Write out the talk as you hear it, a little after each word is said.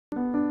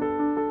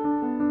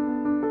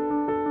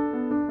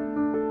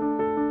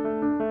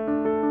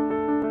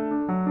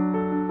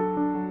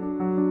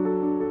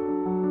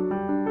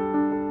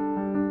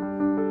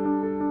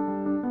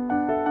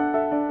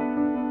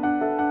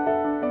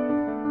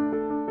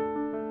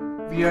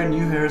We are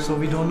new here, so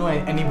we don't know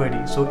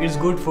anybody. So it's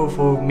good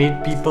for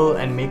meet people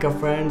and make a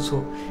friend.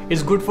 So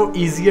it's good for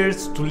easier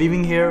to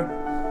living here.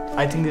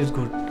 I think it's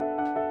good.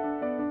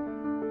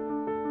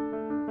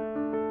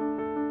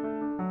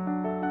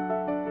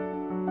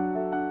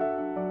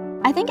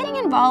 I think getting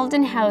involved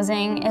in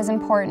housing is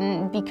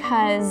important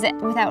because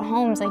without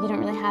homes, you don't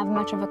really have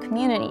much of a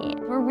community.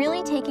 We're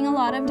really taking a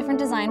lot of different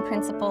design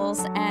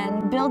principles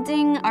and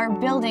building our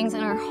buildings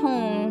and our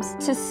homes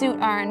to suit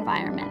our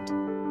environment.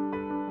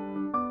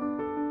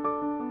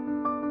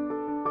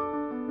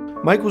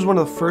 Mike was one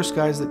of the first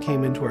guys that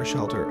came into our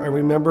shelter. I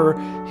remember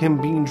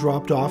him being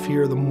dropped off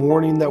here the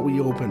morning that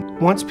we opened.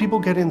 Once people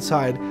get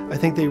inside, I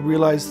think they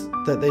realize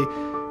that they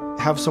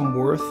have some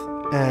worth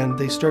and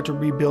they start to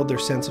rebuild their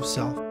sense of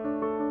self.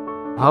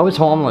 I was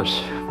homeless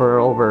for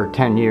over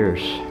 10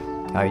 years.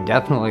 I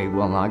definitely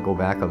will not go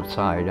back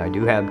outside. I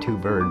do have 2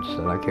 birds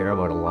that I care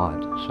about a lot,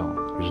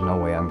 so there's no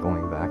way I'm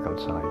going back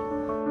outside.